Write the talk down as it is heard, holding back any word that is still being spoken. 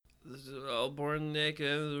all born naked,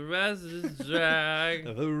 the rest is drag.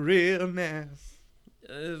 The realness.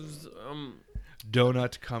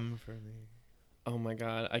 Donut come for me. Oh my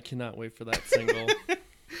god, I cannot wait for that single.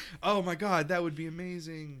 Oh my god, that would be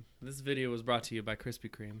amazing. This video was brought to you by Krispy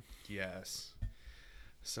Kreme. Yes.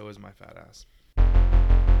 So is my fat ass.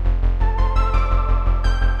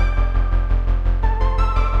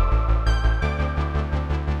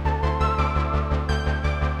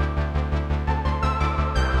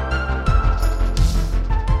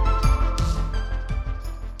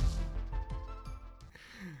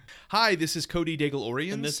 Hi, this is Cody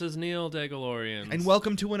Daigle-Orians. And this is Neil Daigle-Orians. And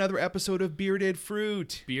welcome to another episode of Bearded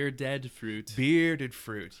Fruit. Bearded Fruit. Bearded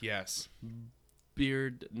Fruit, yes.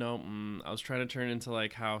 I was trying to turn into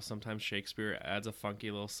like how sometimes Shakespeare adds a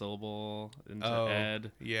funky little syllable into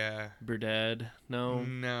ed. Yeah. Bearded. No,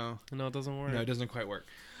 it doesn't work. No, it doesn't quite work.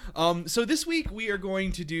 So this week we are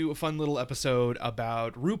going to do a fun little episode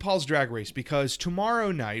about RuPaul's Drag Race because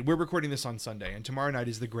tomorrow night, we're recording this on Sunday, and tomorrow night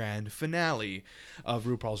is the grand finale of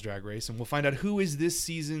RuPaul's Drag Race, and we'll find out who is this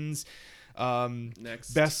season's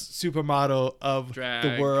next best supermodel of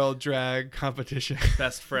drag. The world drag competition.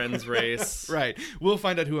 Best friends race. Right. We'll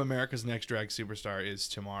find out who America's next drag superstar is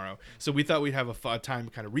tomorrow. So we thought we'd have a time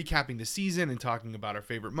kind of recapping the season and talking about our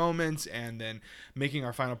favorite moments and then making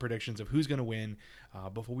our final predictions of who's going to win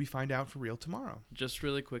before we find out for real tomorrow. Just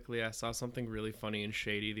really quickly, I saw something really funny and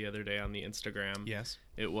shady the other day on the Instagram. Yes.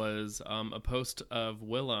 It was a post of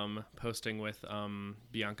Willem posting with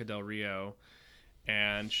Bianca Del Rio.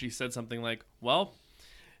 And she said something like, well,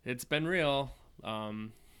 it's been real.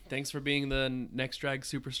 Thanks for being the next drag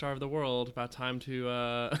superstar of the world. About time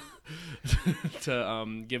to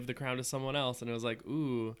to give the crown to someone else. And it was like,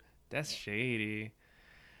 ooh, that's shady.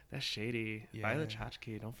 That's shady. Yeah. Violet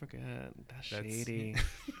Chachki, don't forget. That's shady.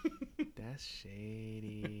 That's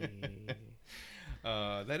shady.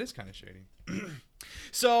 That is kind of shady.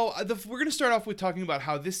 So we're going to start off with talking about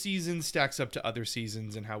how this season stacks up to other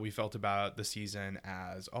seasons and how we felt about the season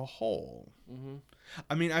as a whole. Mm-hmm.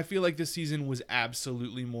 I mean, I feel like this season was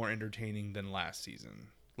absolutely more entertaining than last season.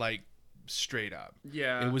 Like, straight up.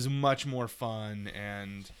 Yeah. It was much more fun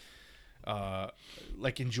and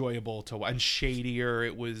like enjoyable to watch and shadier.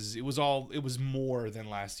 It was more than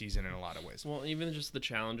last season in a lot of ways. Well, even just the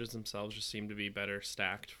challenges themselves just seemed to be better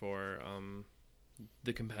stacked for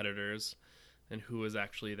the competitors and who was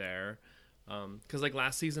actually there. Because like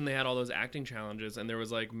last season they had all those acting challenges and there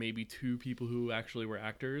was like maybe 2 people who actually were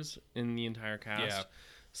actors in the entire cast. Yeah.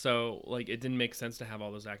 So like it didn't make sense to have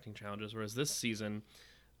all those acting challenges. Whereas this season,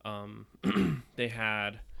 they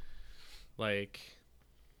had like,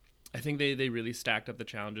 I think they really stacked up the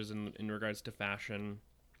challenges in regards to fashion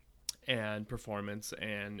and performance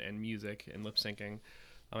and music and lip syncing.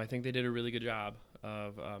 I think they did a really good job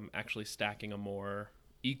of actually stacking a more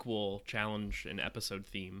equal challenge and episode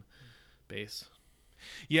theme base.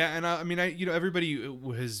 Yeah, and I mean, everybody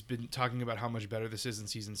has been talking about how much better this is in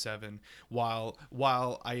season 7. While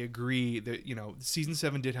I agree that season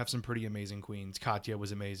 7 did have some pretty amazing queens. Katya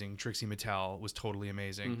was amazing. Trixie Mattel was totally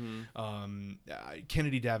amazing. Mm-hmm.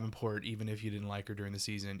 Kennedy Davenport, even if you didn't like her during the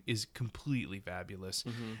season, is completely fabulous.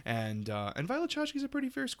 Mm-hmm. And Violet Chachki's a pretty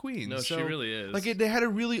fierce queen. No, so, she really is. Like they had a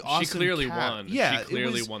really awesome. She clearly won. Yeah, she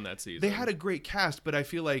clearly won that season. They had a great cast, but I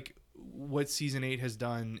feel like what season 8 has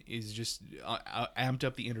done is just amped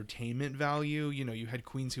up the entertainment value. You had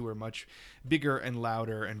queens who were much bigger and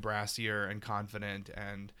louder and brassier and confident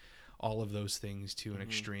and all of those things to an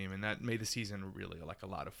extreme, and that made the season really like a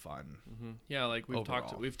lot of fun. Mm-hmm. Yeah, like we've overall.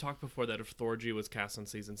 talked before that if Thorgy was cast on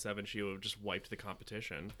season 7, she would have just wiped the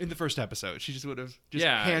competition in the first episode. She just would have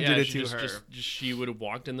handed it to her. She would have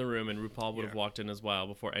walked in the room, and RuPaul would have walked in as well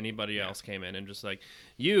before anybody else came in, and just like,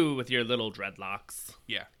 you with your little dreadlocks.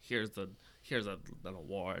 Yeah, here's an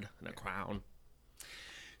award and a crown.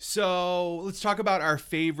 So let's talk about our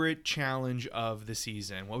favorite challenge of the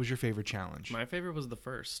season. What was your favorite challenge? My favorite was the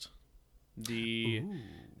first. The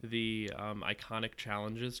iconic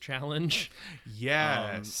challenges challenge.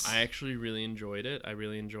 Yes. I actually really enjoyed it. I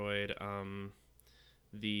really enjoyed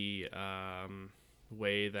the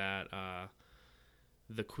way that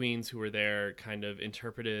the queens who were there kind of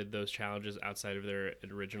interpreted those challenges outside of their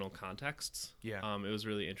original contexts. Yeah. It was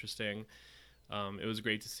really interesting. It was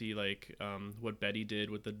great to see like what Betty did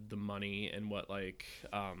with the money and what like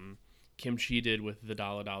Kim Chi did with the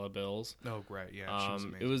dollar bills. Oh, great. Yeah, she was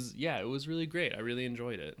amazing. It was really great. I really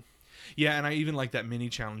enjoyed it. Yeah, and I even like that mini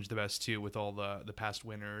challenge the best too, with all the past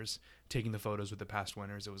winners, taking the photos with the past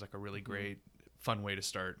winners. It was like a really great, fun way to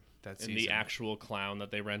start that season. And the actual clown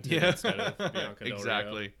that they rented instead of Bianca Del Rio.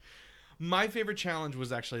 Exactly. My favorite challenge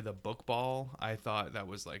was actually the book ball. I thought that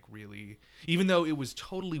was like really, even though it was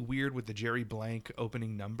totally weird with the Jerry Blank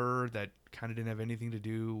opening number that kind of didn't have anything to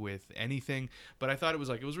do with anything, but I thought it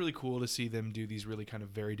was really cool to see them do these really kind of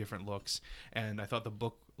very different looks. And I thought the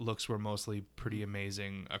book looks were mostly pretty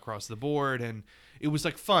amazing across the board, and it was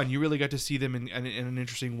like fun. You really got to see them in an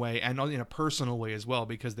interesting way and in a personal way as well,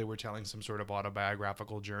 because they were telling some sort of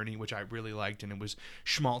autobiographical journey, which I really liked, and it was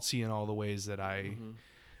schmaltzy in all the ways that I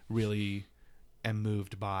really am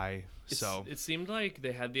moved by. So it seemed like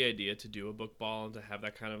they had the idea to do a book ball and to have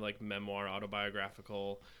that kind of like memoir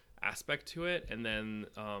autobiographical aspect to it, and then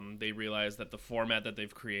they realized that the format that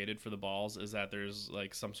they've created for the balls is that there's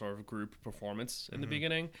like some sort of group performance in the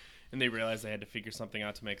beginning, and they realized they had to figure something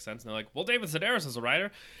out to make sense, and they're like, well, David Sedaris is a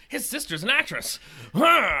writer, his sister's an actress.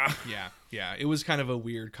 yeah, it was kind of a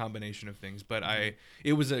weird combination of things, but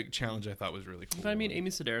it was a challenge I thought was really cool. But I mean,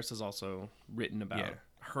 Amy Sedaris has also written about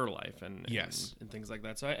her life and things like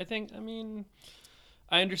that, so I think, I mean,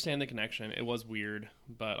 I understand the connection. It was weird,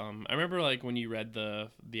 but I remember like when you read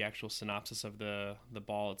the actual synopsis of the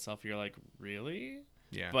ball itself, you're like, really?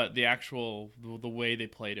 Yeah. But the way they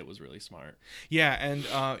played it was really smart. Yeah, and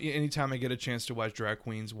anytime I get a chance to watch drag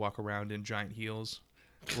queens walk around in giant heels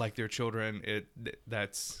like their children,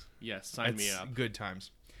 that's sign me up. Good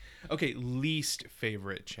times. Okay, least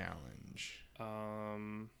favorite challenge.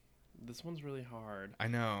 This one's really hard. I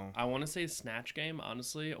know. I want to say Snatch Game,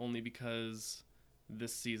 honestly, only because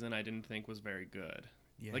this season I didn't think was very good.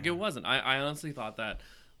 Yeah. Like, it wasn't. I honestly thought that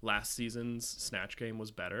last season's Snatch Game was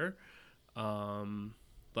better.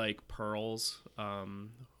 Like Pearls,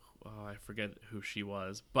 I forget who she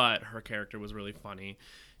was, but her character was really funny.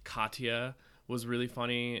 Katya was really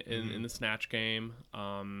funny in the Snatch Game.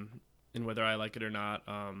 And whether I like it or not,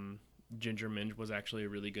 Ginger Minj was actually a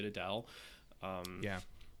really good Adele. Yeah.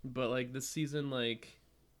 But like this season, like,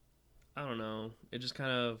 I don't know, it just kind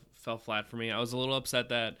of fell flat for me. I was a little upset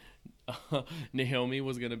that Naomi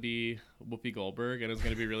was going to be Whoopi Goldberg and it was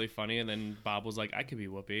going to be really funny. And then Bob was like, I could be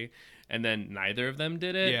Whoopi. And then neither of them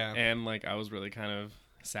did it. Yeah. And like, I was really kind of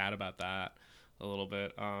sad about that a little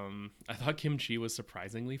bit. I thought Kim Chi was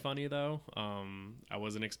surprisingly funny though. I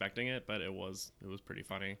wasn't expecting it, but it was pretty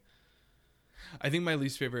funny. I think my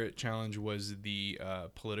least favorite challenge was the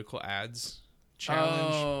political ads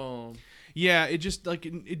challenge. Oh. Yeah, it just like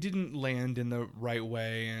it didn't land in the right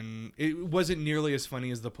way, and it wasn't nearly as funny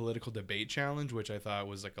as the political debate challenge, which I thought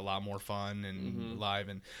was like a lot more fun and live.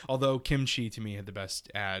 And although Kim Chi to me had the best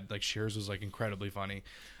ad, like Cher's was like incredibly funny.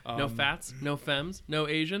 No fats, no femmes, no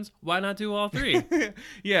Asians. Why not do all three?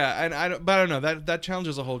 Yeah, and I don't know, that challenge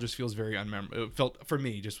as a whole just feels very unmemorable. It felt for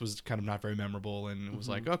me just was kind of not very memorable, and it was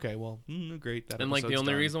like, okay, well, great. That and like the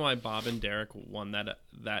only done. reason why Bob and Derek won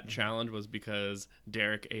that challenge was because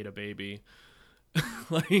Derek ate a baby.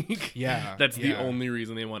 Like, yeah, that's the only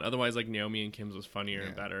reason they won. Otherwise, like Naomi and Kim's was funnier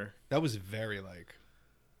and better. That was very like.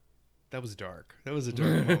 That was dark. That was a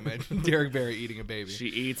dark moment. Derek Barry eating a baby. She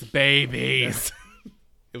eats babies.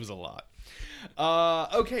 It was a lot.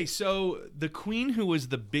 Okay, so the queen who was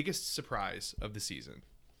the biggest surprise of the season.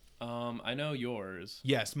 I know yours.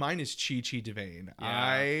 Yes, mine is Chi Chi DeVayne.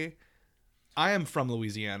 Yeah. I am from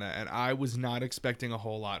Louisiana, and I was not expecting a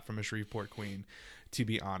whole lot from a Shreveport queen, to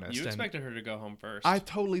be honest. You expected her to go home first. I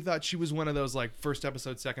totally thought she was one of those like first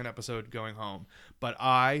episode, second episode going home. But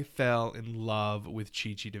I fell in love with Chi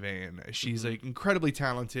Chi DeVayne. She's like incredibly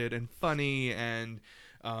talented and funny, and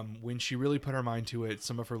when she really put her mind to it,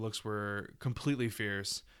 some of her looks were completely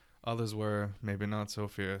fierce. Others were maybe not so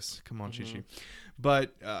fierce. Come on, Chi Chi.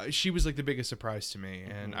 But she was like the biggest surprise to me,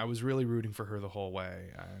 and I was really rooting for her the whole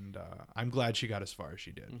way. And I'm glad she got as far as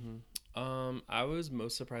she did. I was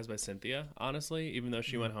most surprised by Cynthia, honestly, even though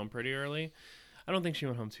she went home pretty early. I don't think she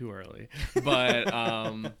went home too early,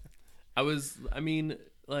 but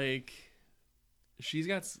she's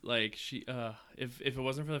got like if it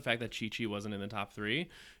wasn't for the fact that Chi Chi wasn't in the top 3,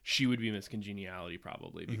 she would be Miss Congeniality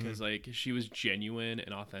probably, because like she was genuine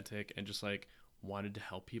and authentic and just like wanted to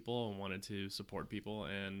help people and wanted to support people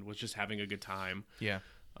and was just having a good time. Yeah.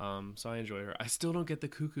 So I enjoy her. I still don't get the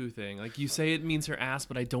cuckoo thing. Like, you say it means her ass,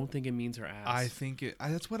 but I don't think it means her ass. I think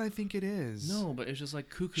that's what I think it is. No, but it's just like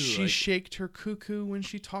cuckoo. She shaked her cuckoo when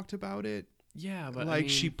she talked about it. Yeah, but like, I mean,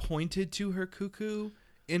 she pointed to her cuckoo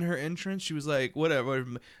in her entrance. She was like, whatever,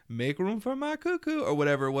 make room for my cuckoo, or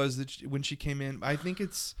whatever it was that when she came in. I think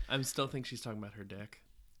it's... I still think she's talking about her dick.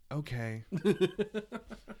 Okay.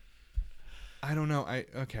 I don't know.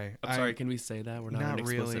 Okay. I'm sorry. Can we say that? We're not an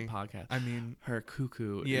explicit really. podcast. I mean, her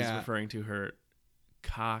cuckoo is referring to her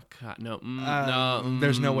cock. No,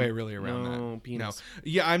 there's no way really around that. Penis. No.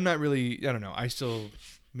 Yeah, I'm not really. I don't know. I still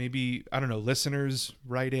maybe, I don't know, listeners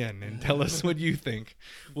write in and tell us what you think.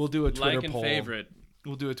 We'll do a Twitter Like and poll. favorite.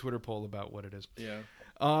 We'll do a Twitter poll about what it is. Yeah.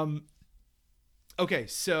 Okay,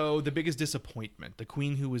 so the biggest disappointment, the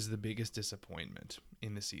queen who was the biggest disappointment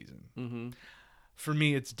in the season. Mm-hmm. For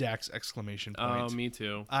me, it's Dax! Exclamation point. Oh, me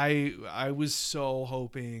too. I was so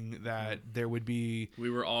hoping that there would be.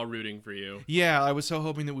 We were all rooting for you. Yeah, I was so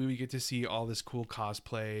hoping that we would get to see all this cool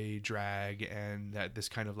cosplay, drag, and that this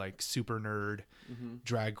kind of like super nerd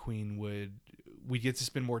drag queen we get to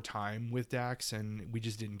spend more time with Dax, and we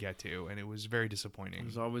just didn't get to, and it was very disappointing. It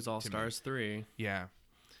was always All Stars 3. Yeah.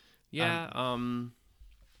 Yeah,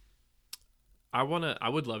 I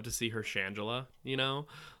would love to see her Shangela,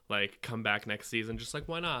 like come back next season. Just like,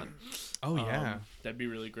 why not? Oh yeah. That'd be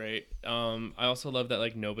really great. I also love that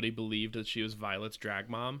like nobody believed that she was Violet's drag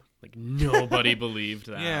mom. Like nobody believed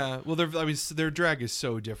that. Yeah. Well, their drag is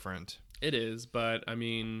so different. It is, but I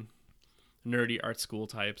mean, nerdy art school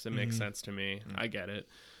types, it makes sense to me. I get it.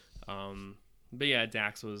 But yeah,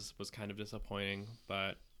 Dax was kind of disappointing,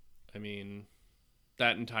 but I mean,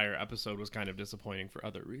 that entire episode was kind of disappointing for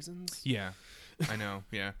other reasons. Yeah, I know.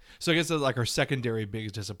 Yeah. So I guess like our secondary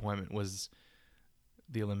biggest disappointment was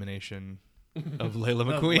the elimination of Layla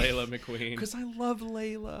McQueen. Layla McQueen. Because I love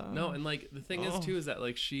Layla. No, and like the thing is too is that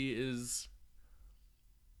like she is.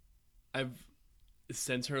 I've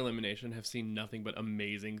since her elimination have seen nothing but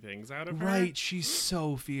amazing things out of her. Right. She's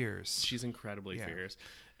so fierce. She's incredibly fierce,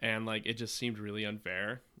 and like it just seemed really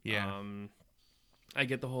unfair. Yeah. I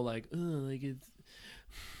get the whole like it's.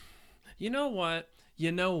 You know what?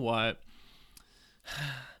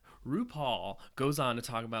 RuPaul goes on to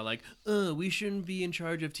talk about like, we shouldn't be in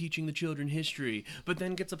charge of teaching the children history, but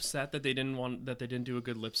then gets upset that they didn't do a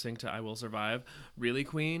good lip sync to "I Will Survive." Really,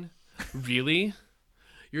 Queen? Really?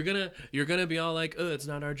 You're gonna be all like, it's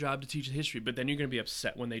not our job to teach the history, but then you're gonna be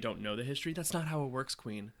upset when they don't know the history. That's not how it works,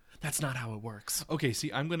 Queen. That's not how it works. Okay,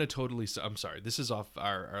 see, I'm sorry. This is off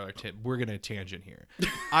our tip. We're going to tangent here.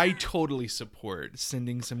 I totally support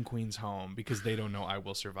sending some queens home because they don't know I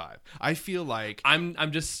Will Survive. I feel like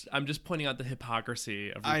I'm just pointing out the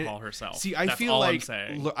hypocrisy of RuPaul herself. See, That's all I'm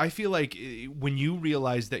saying. I feel like when you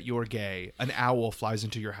realize that you're gay, an owl flies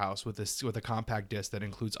into your house with a compact disc that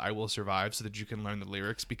includes I Will Survive so that you can learn the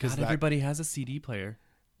lyrics because Not everybody has a CD player.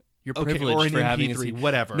 You're okay, privileged or an for MP3, having a CD.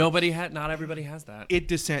 whatever. Not everybody has that.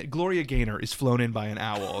 Gloria Gaynor is flown in by an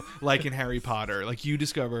owl, like in Harry Potter. Like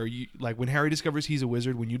like when Harry discovers he's a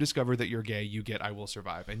wizard, when you discover that you're gay, you get I Will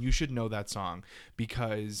Survive. And you should know that song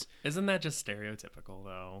because... Isn't that just stereotypical,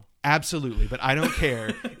 though? Absolutely, but I don't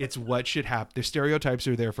care. It's what should happen. The stereotypes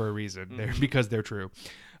are there for a reason. They're because they're true.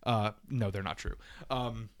 No, they're not true.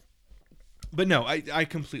 But no, I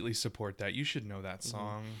completely support that. You should know that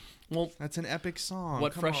song. Well, that's an epic song.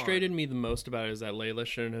 What frustrated me the most about it is that Layla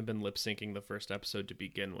shouldn't have been lip syncing the first episode to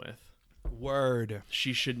begin with. Word.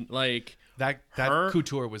 She should that her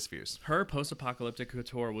couture was fierce. Her post-apocalyptic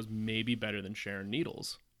couture was maybe better than Sharon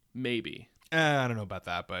Needles. Maybe. I don't know about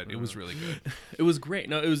that, but it was really good. It was great.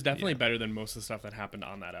 No, it was definitely better than most of the stuff that happened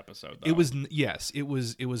on that episode, though. It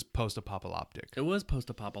was post-apocalyptic. It was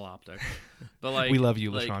post-apocalyptic. But like we love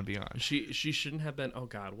you, LaShawn Beyond. She shouldn't have been. Oh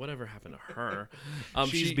God, whatever happened to her?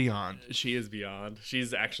 She's beyond. She is beyond.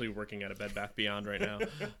 She's actually working at a Bed Bath Beyond right now.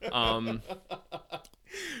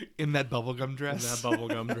 In that bubblegum dress.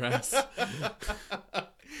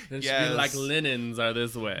 Then she'd be like, linens are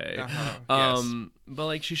this way. But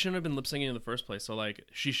like she shouldn't have been lip syncing in the first place. So like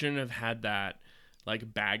she shouldn't have had that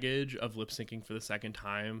like baggage of lip syncing for the second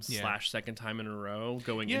time / second time in a row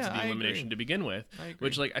going into the elimination to begin with.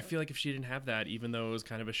 Which like I feel like if she didn't have that, even though it was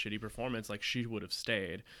kind of a shitty performance, like she would have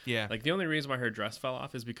stayed. Yeah. Like the only reason why her dress fell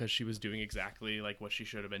off is because she was doing exactly like what she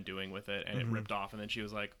should have been doing with it, and it ripped off, and then she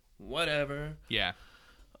was like, whatever. Yeah.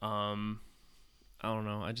 I don't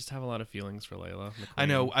know. I just have a lot of feelings for Layla McQueen. I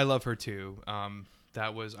know. I love her too.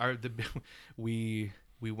 That was we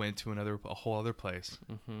went to a whole other place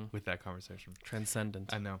with that conversation.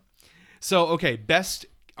 Transcendent. I know. So, okay, best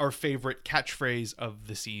or favorite catchphrase of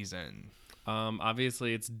the season.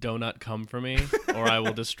 Obviously it's "Donut come for me" or "I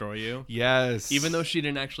will destroy you." Yes. Even though she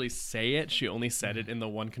didn't actually say it, she only said it in the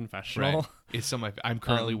one confessional. Right. It's I'm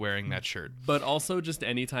currently wearing that shirt. But also just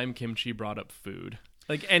anytime Kimchi brought up food.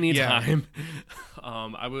 Like anytime. Yeah.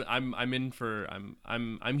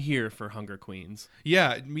 I'm here for Hunger Queens.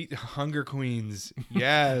 Yeah, Hunger Queens.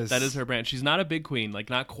 Yes. That is her brand. She's not a big queen, like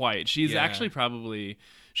not quite. She's actually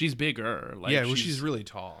she's bigger. Like she's really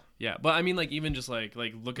tall. Yeah, but I mean like even just like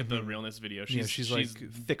look at the realness video. She's like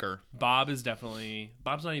thicker. Bob's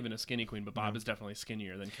not even a skinny queen, but Bob is definitely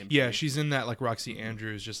skinnier than Kimchi. Yeah, she's in that like Roxy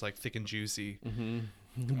Andrews, just like thick and juicy.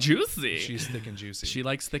 Juicy. She's thick and juicy. She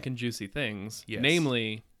likes thick and juicy things, Yes.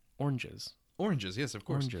 namely oranges. Oranges, yes, of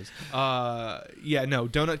course. Oranges. Yeah, no,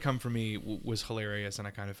 Donut Come For Me was hilarious, and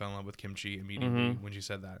I kind of fell in love with kimchi immediately when she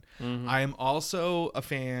said that. I am also a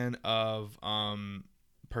fan of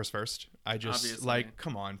Purse First. I just Obviously. like,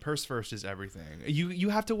 come on, Purse First is everything. You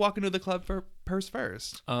have to walk into the club for Purse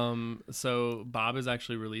First. So Bob is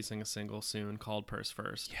actually releasing a single soon called Purse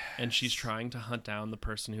First, and she's trying to hunt down the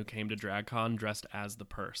person who came to DragCon dressed as the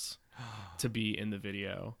purse to be in the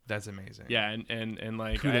video. That's amazing. Yeah, and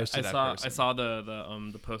like Kudos to I that saw person. I saw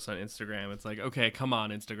the post on Instagram. It's like, okay, come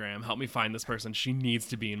on Instagram, help me find this person. She needs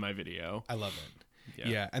to be in my video. I love it.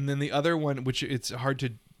 Yeah. And then the other one, which it's hard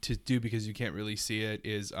to do because you can't really see it,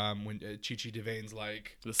 is when Chi Chi DeVayne's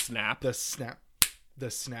like The snap. the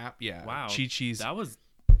snap. Yeah. Wow. Chi Chi's.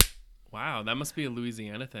 Wow, that must be a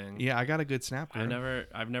Louisiana thing. Yeah, I got a good snap. I've Girl.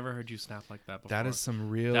 never heard you snap like that before. That is some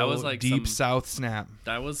real That was like deep some- South snap.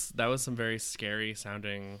 That was some very scary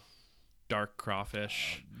sounding dark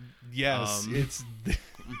crawfish. Yes, Um, it's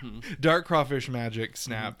dark crawfish magic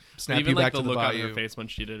snap. Snap Even you like back the to the look on bayou. her face when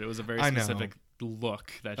she did it was a very I know. specific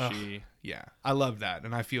look that she. Yeah, I love that,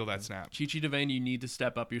 and I feel that snap. Chi Chi DeVayne, you need to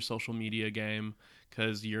step up your social media game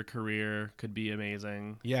because your career could be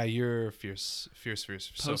amazing. Yeah, you're fierce. So Post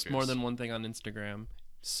fierce. more than one thing on Instagram.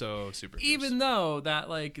 so super. Fierce. Even though that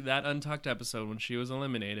Untucked episode when she was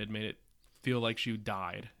eliminated made it feel like she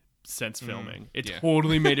died since filming. It yeah.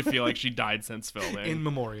 totally made it feel like she died since filming. in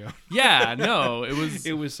memoriam. Yeah, no, it was.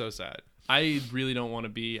 It was so sad. I really don't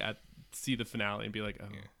want to see the finale and be like, oh,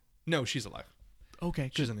 No, she's alive. okay.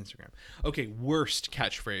 She's on Instagram. Okay, worst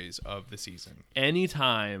catchphrase of the season.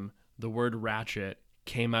 Anytime the word ratchet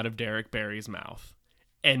came out of Derek Barry's mouth,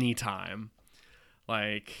 anytime,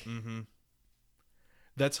 like.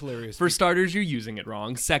 That's hilarious. For starters, you're using it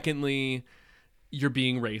wrong. Secondly, you're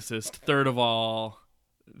being racist. Third of all,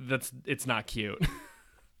 it's not cute.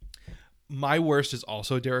 My worst is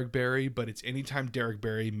also Derek Barry, but it's anytime Derek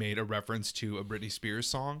Barry made a reference to a Britney Spears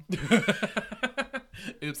song.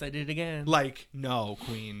 Oops, I did it again. Like, no,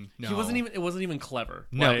 Queen, no. It wasn't even clever.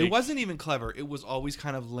 No, Like, it wasn't even clever. It was always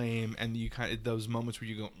kind of lame, and you kind of those moments where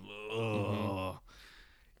you go, ugh.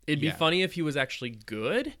 It'd be Yeah. funny if he was actually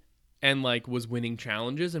good and like was winning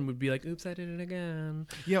challenges and would be like, oops, I did it again.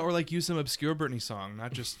 Yeah, or like use some obscure Britney song,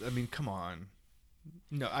 not just. I mean, come on.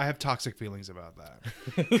 No, I have toxic feelings about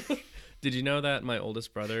that. Did you know that my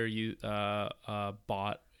oldest brother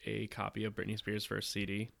bought a copy of Britney Spears' first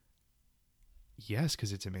CD? Yes,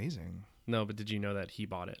 because it's amazing. No, but did you know that he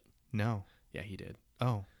bought it? No. Yeah, he did.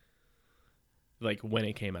 Oh, Like when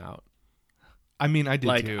it came out. I mean, I did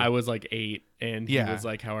Like too. I was like 8 and he Yeah. was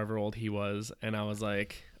like however old he was, and I was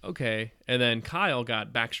like, okay. And then Kyle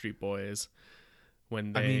got Backstreet Boys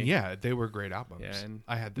when they. I mean, yeah, they were great albums. Yeah, and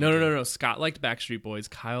I had them No. Scott liked Backstreet Boys.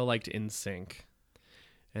 Kyle liked NSYNC,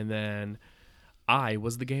 and then I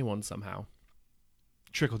was the gay one somehow.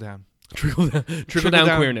 Trickle down. Trickle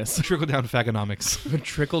down queerness. Trickle down fagonomics.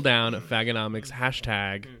 Trickle down fagonomics.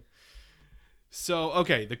 Hashtag So,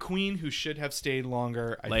 okay, the queen who should have stayed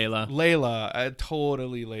longer. Layla.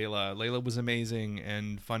 Totally Layla. Layla was amazing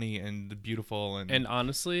and funny and beautiful. And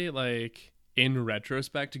honestly, like in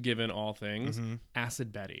retrospect, given all things,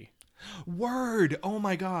 Acid Betty. Word. Oh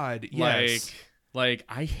my God. Yes. Like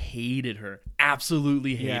I hated her.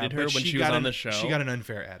 Absolutely hated her but when she was got on the show. She got an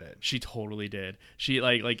unfair edit. She totally did. She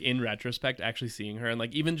like in retrospect, actually seeing her and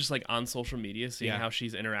like even just like on social media, seeing Yeah. how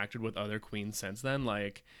she's interacted with other queens since then,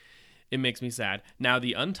 like it makes me sad. Now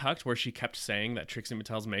the Untucked, where she kept saying that Trixie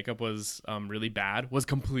Mattel's makeup was really bad, was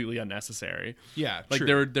completely unnecessary. Yeah, Like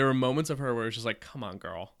true. there were moments of her where it's just like, come on,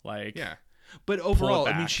 girl, like Yeah. But overall,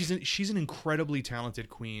 I mean, back. she's an incredibly talented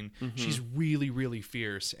queen. She's really, really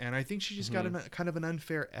fierce, and I think she just got kind of an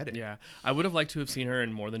unfair edit. yeah. I would have liked to have seen her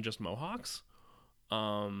in more than just mohawks.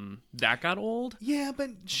 That got old. Yeah, but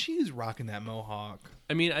she's rocking that mohawk.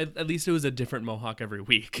 I mean, at least it was a different mohawk every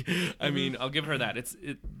week. I mean, I'll give her that.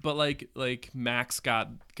 But like Max got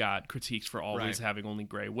critiqued for always Right. having only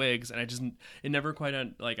gray wigs, and it never quite I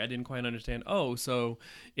didn't quite understand. Oh, so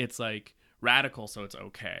it's like radical, so it's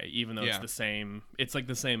okay, even though Yeah. it's the same. It's like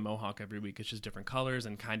the same mohawk every week. It's just different colors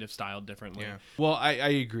and kind of styled differently. Yeah. Well, I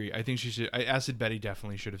agree. I think she should. Acid Betty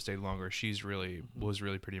definitely should have stayed longer. She's was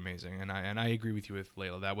really pretty amazing, and I agree with you with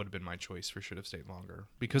Layla. That would have been my choice for should have stayed longer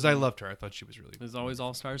because I loved her. I thought she was really. There's always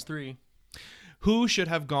All Stars 3. Who should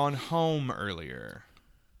have gone home earlier?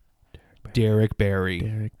 Derek Barry.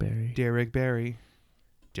 Derek Barry. Derek Barry.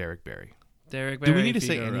 Derek Barry. Derek Barry. Do we need to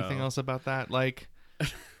say Figaro. anything else about that? Like,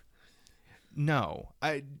 no.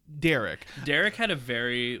 Derek. Derek had a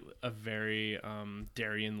very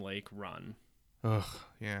Darien Lake run. Ugh,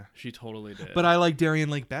 yeah. She totally did. But I like Darian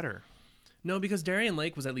Lake better. No, because Darian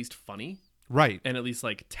Lake was at least funny. Right. And at least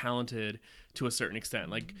like talented to a certain extent.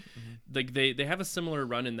 Like they have a similar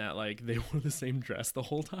run in that like they wore the same dress the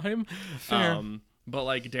whole time. Fair. But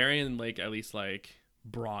like Darian Lake at least like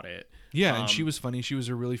brought it. Yeah, and she was funny. She was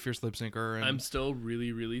a really fierce lip syncer. And I'm still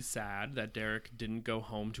really, really sad that Derek didn't go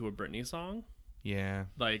home to a Britney song. yeah.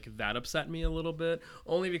 Like that upset me a little bit.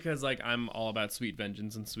 Only because like I'm all about sweet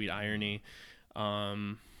vengeance and sweet irony.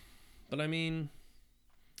 But I mean,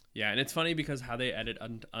 yeah, and it's funny because how they edit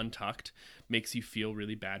Untucked makes you feel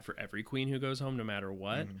really bad for every queen who goes home, no matter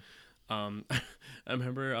what. I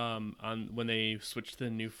remember on when they switched to the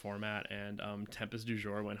new format and Tempest du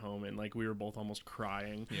Jour went home and like we were both almost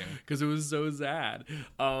crying because it was so sad.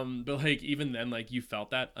 But like even then like you felt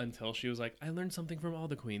that until she was like, I learned something from all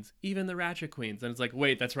the queens, even the ratchet queens. And it's like,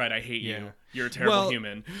 wait, that's right, I hate you. You're a terrible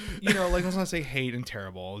human. Like let's not say hate and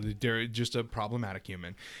terrible. They're just a problematic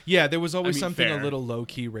human. Yeah, there was always something fair. a little low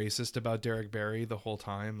key racist about Derek Barry the whole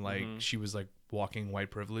time. Like she was like walking white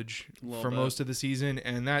privilege for most of the season,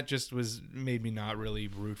 and that just made me not really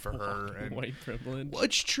root for her. And White privilege. well,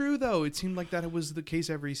 it's true though. It seemed like that was the case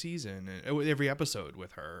every season, every episode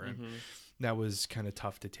with her, and that was kind of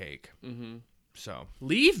tough to take. So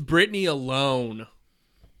Leave Britney alone.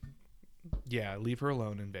 yeah, leave her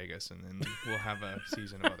alone in Vegas, and then we'll have a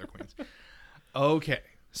season of other queens. Okay,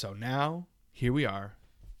 so now here we are.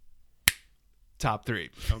 Top 3.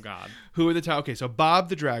 Oh God. Who are the top? Okay, so Bob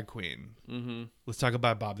the drag queen. Let's talk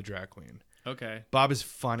about Bob the drag queen. Okay. Bob is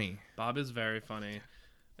funny. Bob is very funny.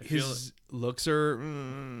 His looks are.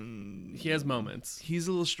 He has moments. He's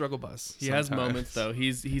a little struggle bus. He has moments though.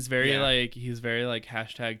 He's very like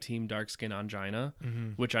hashtag team dark skin angina,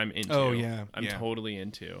 which I'm into. Oh yeah, I'm totally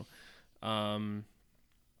into. I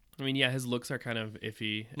mean, yeah, his looks are kind of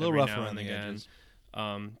iffy, a little every rough now around and the again. edges.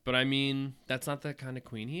 But I mean, that's not the kind of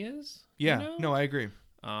queen he is. Yeah, you know? no, I agree.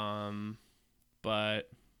 But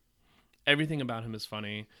everything about him is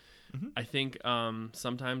funny. I think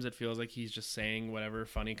sometimes it feels like he's just saying whatever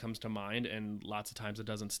funny comes to mind, and lots of times it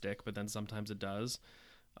doesn't stick, but then sometimes it does,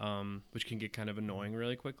 which can get kind of annoying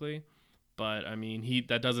really quickly. But I mean,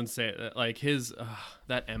 that doesn't say like his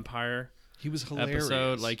that Empire. He was hilarious.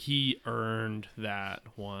 Episode, like he earned that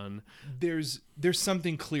one. There's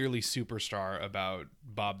something clearly superstar about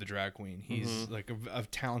Bob the drag queen. He's like a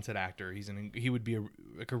talented actor. He would be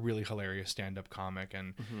a really hilarious stand-up comic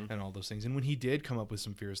and all those things. And when he did come up with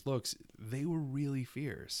some fierce looks, they were really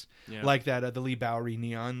fierce. Yeah. Like that the Lee Bowery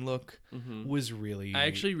neon look was really. I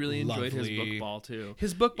actually really lovely. enjoyed his book ball too.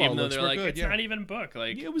 His book ball even though looks they're were like good. it's not even book.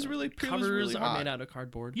 Like it was really covers hot. are made out of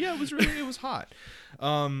cardboard. Yeah, it was hot.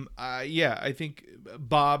 I think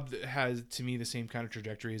Bob has to me the same kind of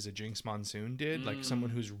trajectory as a Jinx Monsoon did, like someone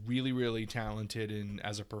who's really, really talented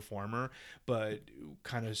as a performer, but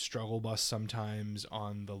kind of struggle bus sometimes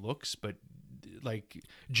on the looks. But like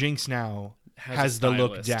Jinx now has the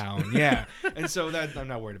look down, yeah, and so that I'm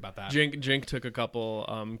not worried about that. Jink took a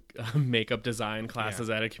couple makeup design classes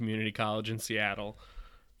at a community college in Seattle.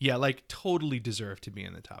 Yeah, like totally deserved to be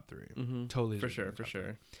in the top 3. Totally, for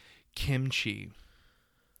sure. Kimchi.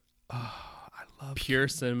 Oh, I love pure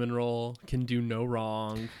cinnamon roll, can do no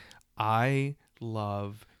wrong. I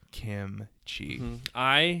love kimchi.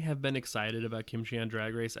 I have been excited about Kimchi on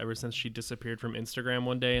Drag Race ever since she disappeared from Instagram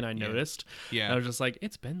one day, and I noticed. Yeah, and I was just like,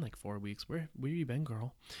 it's been like 4 weeks. Where you been,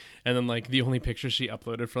 girl? And then like the only pictures she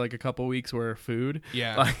uploaded for like a couple weeks were food.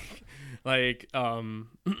 Yeah, like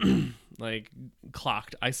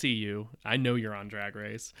clocked. I see you. I know you're on Drag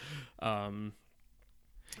Race.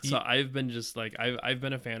 So I've been just like I've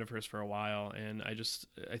been a fan of hers for a while, and I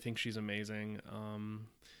think she's amazing.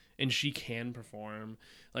 And she can perform.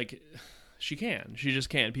 Like she just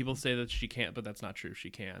can. People say that she can't, but that's not true. She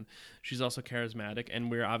can. She's also charismatic, and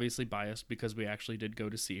we're obviously biased because we actually did go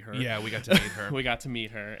to see her. Yeah, we got to meet her. We got to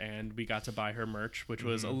meet her, and we got to buy her merch, which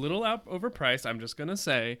was a little overpriced. I'm just gonna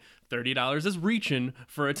say $30 is reaching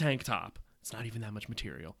for a tank top. It's not even that much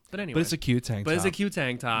material. But anyway. But it's a cute tank top. But it's a cute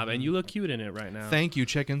tank top, and you look cute in it right now. Thank you.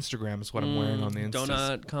 Check Instagram. Is what I'm wearing on the Insta. Do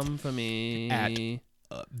not come for me. At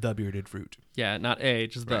The Bearded Fruit. Yeah, not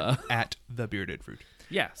just the. At The Bearded Fruit.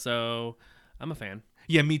 Yeah, so I'm a fan.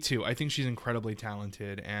 Yeah, me too. I think she's incredibly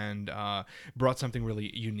talented and brought something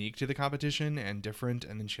really unique to the competition and different.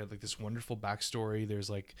 And then she had like this wonderful backstory.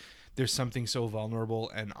 There's something so vulnerable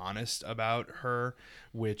and honest about her,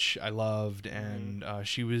 which I loved. And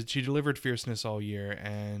she delivered fierceness all year,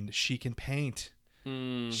 and she can paint.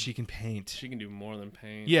 She can paint. She can do more than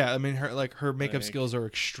paint. Yeah, I mean her makeup skills are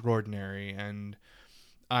extraordinary, and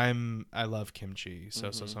I love Kimchi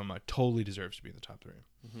so much. Totally deserves to be in the top 3.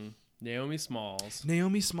 Naomi Smalls.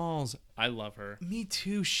 Naomi Smalls. I love her. Me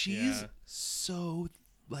too. She's Yeah. so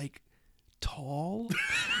like tall.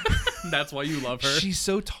 That's why you love her. She's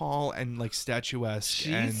so tall and like statuesque.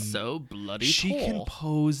 and so bloody she tall. can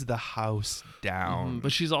pose the house down.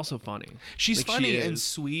 But she's also funny. She's Like, she funny and is.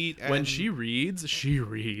 sweet. When and- she reads, she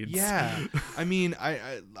reads. yeah. I mean,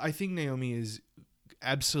 I think Naomi is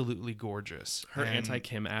absolutely gorgeous. Her and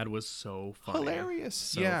anti-Kim ad was so funny. hilarious.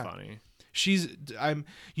 So yeah. funny.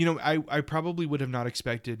 I probably would have not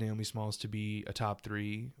expected Naomi Smalls to be a top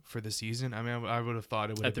 3 for the season. I mean, I would have thought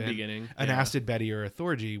it would At have the been beginning. an yeah. Astrid Betty or a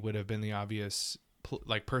Thorgy would have been the obvious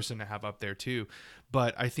person to have up there too.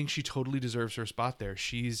 But I think she totally deserves her spot there.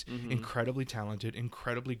 She's incredibly talented,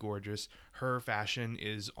 incredibly gorgeous. Her fashion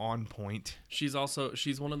is on point. She's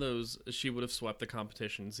one of those, she would have swept the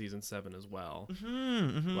competition in season 7 as well.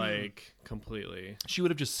 Like, completely. She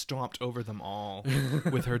would have just stomped over them all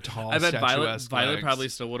with her tall, I bet Violet statuesque legs. probably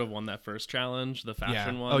still would have won that first challenge, the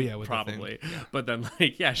fashion one. Oh, yeah, with the thing. probably. But then,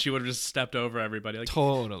 like, yeah, she would have just stepped over everybody. Like,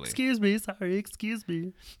 Totally. excuse me, sorry, excuse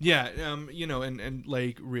me. Yeah, and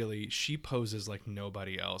like really, she poses like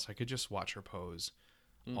nobody else. I could just watch her pose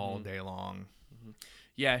all day long.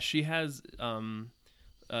 Yeah, she has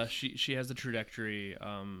she has the trajectory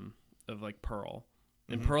of like Pearl.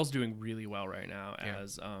 And Pearl's doing really well right now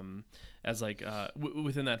as like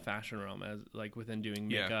within that fashion realm, as like within doing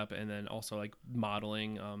makeup and then also like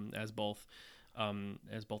modeling as both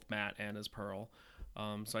Matt and as Pearl.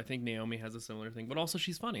 So I think Naomi has a similar thing, but also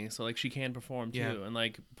she's funny, so like she can perform too. Yeah. And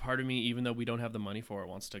like part of me, even though we don't have the money for it,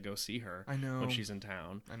 wants to go see her. I know. when she's in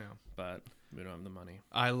town, I know. but we don't have the money.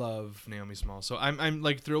 I love Naomi Smalls, so I'm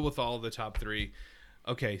like thrilled with all the top 3.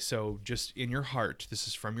 Okay, so just in your heart, this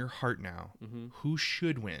is from your heart now. Who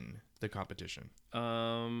should win the competition?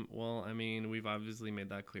 Well, I mean, we've obviously made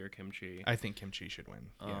that clear. Kim Chi. I think Kim Chi should win.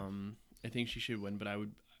 Yeah. I think she should win, but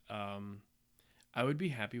I would be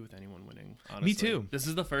happy with anyone winning, honestly. Me too. This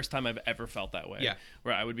is the first time I've ever felt that way. Yeah.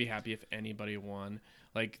 Where I would be happy if anybody won.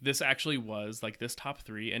 Like, this actually was, like, this top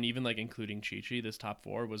 3, and even, like, including Chi-Chi, this top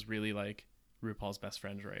 4 was really, like, RuPaul's best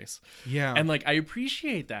friends race. Yeah. And, like, I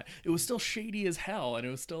appreciate that. It was still shady as hell, and it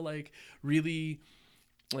was still, like, really...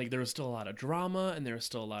 Like, there was still a lot of drama, and there was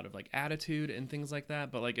still a lot of, like, attitude and things like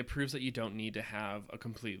that. But, like, it proves that you don't need to have a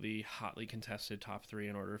completely hotly contested top 3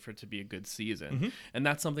 in order for it to be a good season. And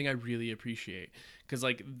that's something I really appreciate. Because,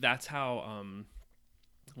 like, that's how,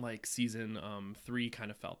 like, season 3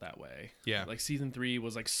 kind of felt that way. Yeah. Like, season 3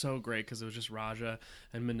 was, like, so great because it was just Raja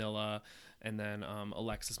and Manila, and then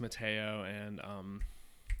Alexis Mateo and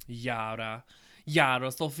Yara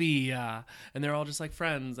Sofia, and they're all just like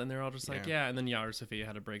friends, and they're all just like and then Yara Sofia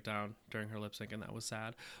had a breakdown during her lip sync, and that was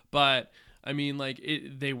sad. But I mean, like,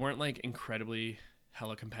 they weren't like incredibly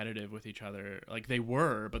hella competitive with each other. Like, they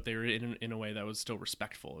were, but they were in a way that was still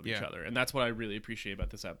respectful of each other, and that's what I really appreciate about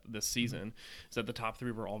this season, is that the top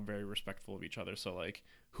 3 were all very respectful of each other. So like,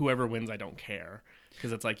 whoever wins, I don't care,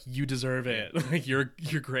 because it's like, you deserve it. Like, you're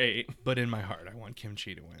great. But in my heart, I want Kim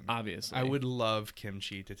Chi to win. Obviously, I would love Kim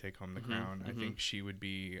Chi to take home the crown. I think she would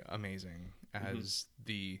be amazing as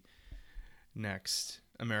the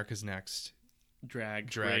America's Next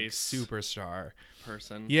drag race race superstar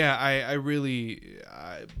person. Yeah, I really,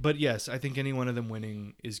 but yes, I think any one of them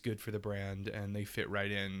winning is good for the brand, and they fit right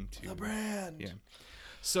into The brand. Yeah.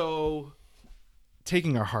 So,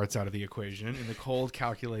 taking our hearts out of the equation, in the cold,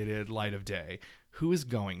 calculated light of day, who is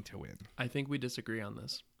going to win? I think we disagree on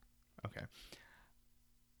this. Okay.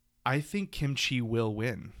 I think Kim Chi will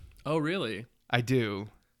win. Oh, really? I do.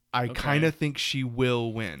 I Okay. kind of think she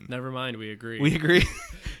will win. Never mind. We agree. We agree?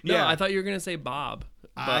 No, Yeah. I thought you were gonna say Bob,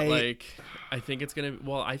 but I think it's gonna.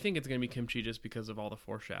 Well, I think it's gonna be Kim Chi just because of all the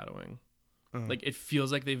foreshadowing. Uh-huh. Like, it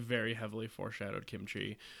feels like they very heavily foreshadowed Kim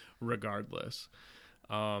Chi, regardless.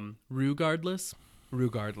 Regardless.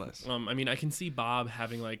 I mean, I can see Bob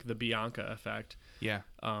having like the Bianca effect. Yeah.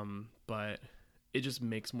 But it just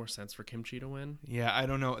makes more sense for Kim Chi to win. Yeah, I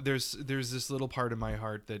don't know. There's this little part of my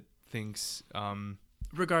heart that thinks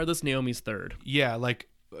Regardless, Naomi's third. yeah, like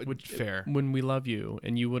Which fair. When We Love You,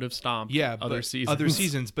 and you would have stomped Yeah, other but seasons. other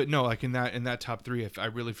seasons, but no, like in that top 3, I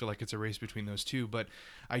really feel like it's a race between those two, but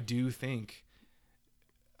I think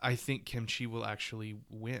Kim Chi will actually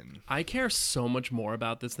win. I care so much more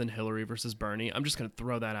about this than Hillary versus Bernie. I'm just going to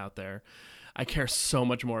throw that out there. I care so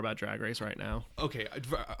much more about Drag Race right now. Okay,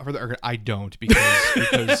 for the record, I don't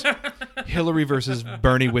because Hillary versus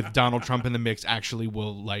Bernie with Donald Trump in the mix actually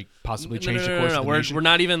will like possibly change the course of the nation. We're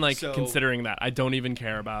not even like So- considering that. I don't even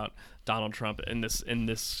care about Donald Trump in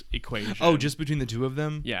this equation. Oh, just between the two of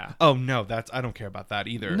them? yeah. Oh no, I don't care about that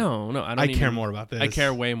either. No, I don't. I even, care more about this. I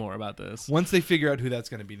care way more about this. Once they figure out who that's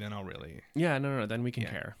going to be, then I'll really. Yeah, no. Then we can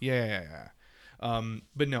care. Yeah.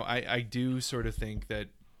 But no, I do sort of think that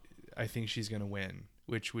I think she's going to win,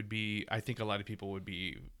 which would be, I think a lot of people would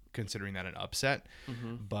be considering that an upset,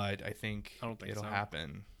 but I think, I don't think it'll so.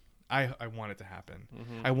 happen. I want it to happen.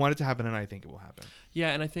 I want it to happen, and I think it will happen.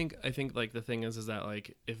 Yeah, and I think like the thing is that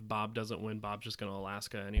like if Bob doesn't win, Bob's just gonna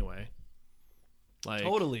Alaska anyway. Like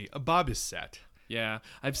Totally. Bob is set. Yeah,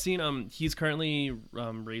 I've seen he's currently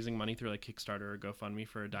raising money through like Kickstarter or GoFundMe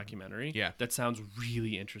for a documentary. Yeah. That sounds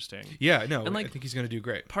really interesting. Yeah, no, And, like, I think he's going to do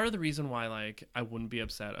great. Part of the reason why like I wouldn't be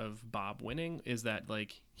upset of Bob winning is that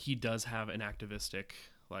like he does have an activistic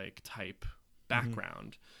like type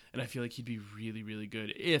background, and I feel like he'd be really, really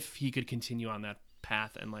good if he could continue on that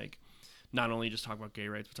path and like not only just talk about gay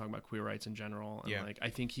rights but talk about queer rights in general. And like I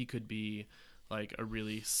think he could be like a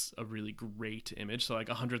really great image. So like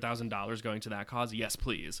 $100,000 going to that cause, yes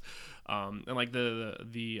please. And like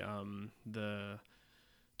the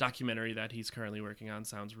documentary that he's currently working on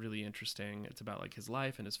sounds really interesting. It's about like his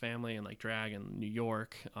life and his family and like drag in New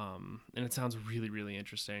York, and it sounds really, really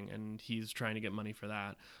interesting, and he's trying to get money for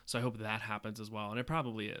that, so I hope that happens as well, and it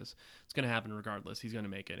probably is. It's going to happen regardless. He's going to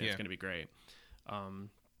make it, and it's going to be great.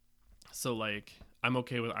 So like I'm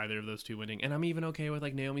okay with either of those two winning, and I'm even okay with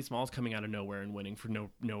like Naomi Smalls coming out of nowhere and winning for no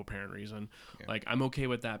apparent reason. Like I'm okay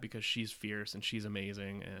with that because she's fierce and she's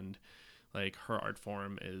amazing, and like her art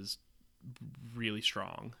form is really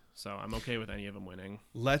strong, so I'm okay with any of them winning.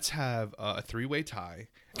 Let's have a 3-way tie,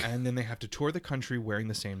 and then they have to tour the country wearing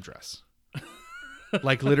the same dress.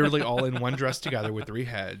 Like literally all in one dress together with 3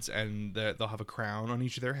 heads, and they'll have a crown on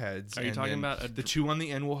each of their heads. Are you talking about the 2 on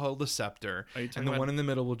the end will hold the scepter, and the one in the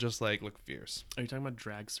middle will just like look fierce? Are you talking about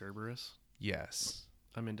drag Cerberus? Yes.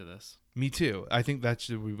 I'm into this. Me too. I think that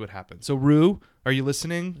should be what happens. So Rue, are you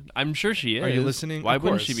listening? I'm sure she is. Are you listening? Why Of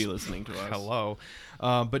wouldn't course. she be listening to us? Hello.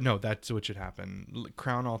 But no, that's what should happen.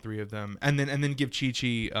 Crown all 3 of them, and then give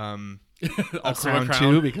Chi-Chi a Also crown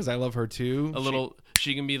too, because I love her too.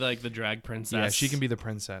 She can be like the drag princess. Yeah, she can be the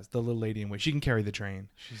princess, the little lady in white. She can carry the train.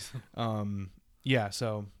 Yeah,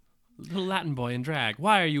 so little Latin boy in drag.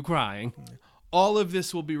 Why are you crying? all of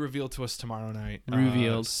this will be revealed to us tomorrow night.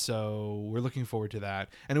 Revealed. So we're looking forward to that.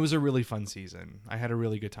 And it was a really fun season. I had a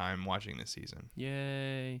really good time watching this season.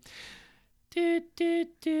 Yay. The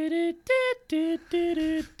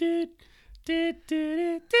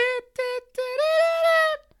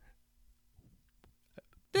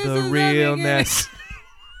realness.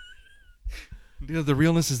 The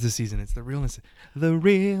realness is this season. It's the realness. The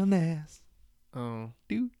realness. Oh.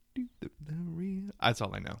 The real. That's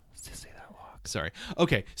all I know. Say that walk. Sorry.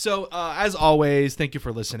 Okay. So as always, thank you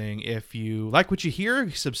for listening. If you like what you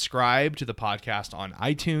hear, subscribe to the podcast on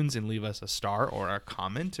iTunes and leave us a star or a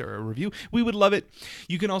comment or a review. We would love it.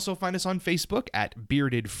 You can also find us on Facebook at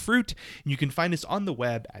Bearded Fruit. And you can find us on the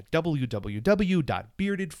web at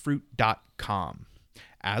www.beardedfruit.com.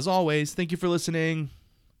 As always, thank you for listening.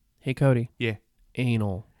 Hey, Cody. Yeah.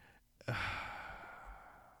 Anal.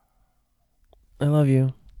 I love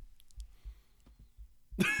you.